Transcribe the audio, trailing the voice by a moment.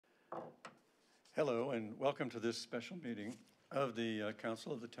Hello and welcome to this special meeting of the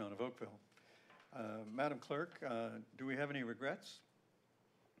Council of the Town of Oakville. Madam Clerk, do we have any regrets?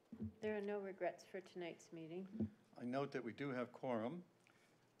 There are no regrets for tonight's meeting. I note that we do have quorum,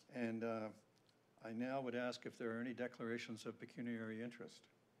 and I now would ask if there are any declarations of pecuniary interest.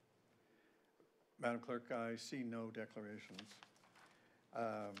 Madam Clerk, I see no declarations.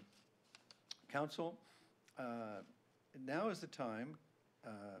 Council, now is the time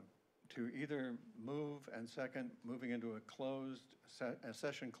to either move and second moving into a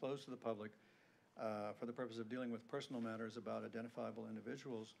session closed to the public for the purpose of dealing with personal matters about identifiable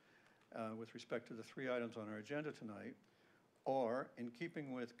individuals with respect to the 3 items on our agenda tonight, or in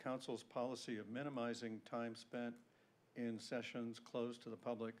keeping with Council's policy of minimizing time spent in sessions closed to the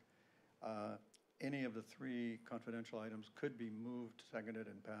public, any of the 3 confidential items could be moved, seconded,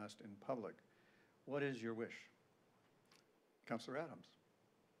 and passed in public. What is your wish? Councillor Adams.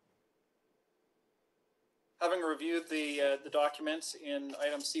 Having reviewed the documents in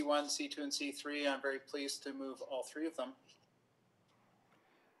items C1, C2, and C3, I'm very pleased to move all 3 of them.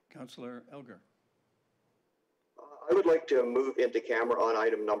 Councillor Elgar. I would like to move into camera on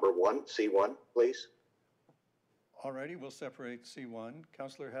item number 1, C1, please. All righty, we'll separate C1.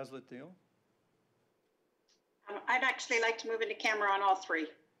 Councillor Hazlitt-Deal. I'd actually like to move into camera on all 3.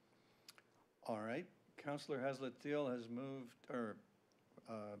 All right, Councillor Hazlitt-Deal has moved, or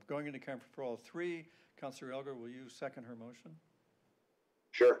going into camera for all 3. Councillor Elgar, will you second her motion?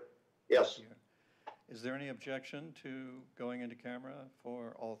 Sure, yes. Is there any objection to going into camera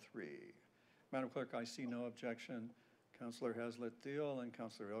for all 3? Madam Clerk, I see no objection. Councillor Hazlitt-Deal and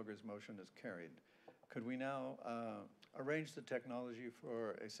Councillor Elgar's motion is carried. Could we now arrange the technology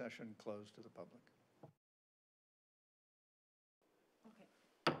for a session closed to the public?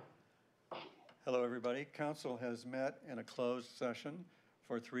 Okay. Hello, everybody. Council has met in a closed session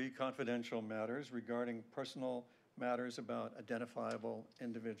for 3 confidential matters regarding personal matters about identifiable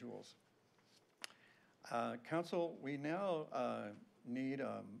individuals. Council, we now need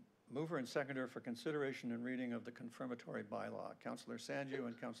a mover and seconder for consideration and reading of the confirmatory bylaw. Councillor Sanju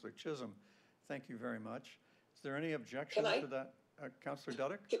and Councillor Chisholm, thank you very much. Is there any objection to that? Councillor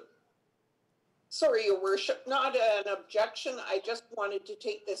Duddick? Sorry, Your Worship, not an objection. I just wanted to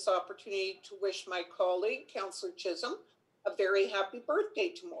take this opportunity to wish my colleague, Councillor Chisholm, a very happy birthday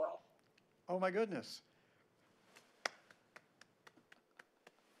tomorrow. Oh my goodness.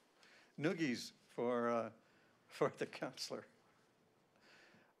 Noogies for the councillor.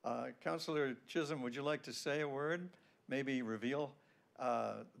 Councillor Chisholm, would you like to say a word? Maybe reveal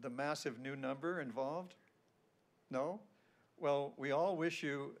the massive new number involved? No? Well, we all wish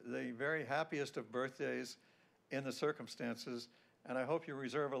you the very happiest of birthdays in the circumstances, and I hope you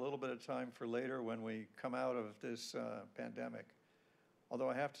reserve a little bit of time for later when we come out of this pandemic. Although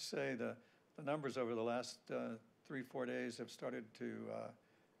I have to say the numbers over the last 3-4 days have started to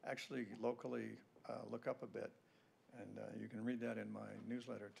actually locally look up a bit, and you can read that in my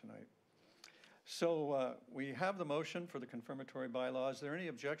newsletter tonight. So we have the motion for the confirmatory bylaw. Is there any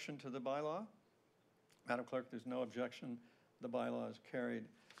objection to the bylaw? Madam Clerk, there's no objection. The bylaw is carried.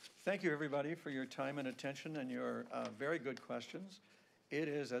 Thank you, everybody, for your time and attention and your very good questions. It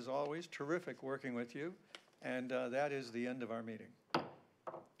is, as always, terrific working with you, and that is the end of our meeting.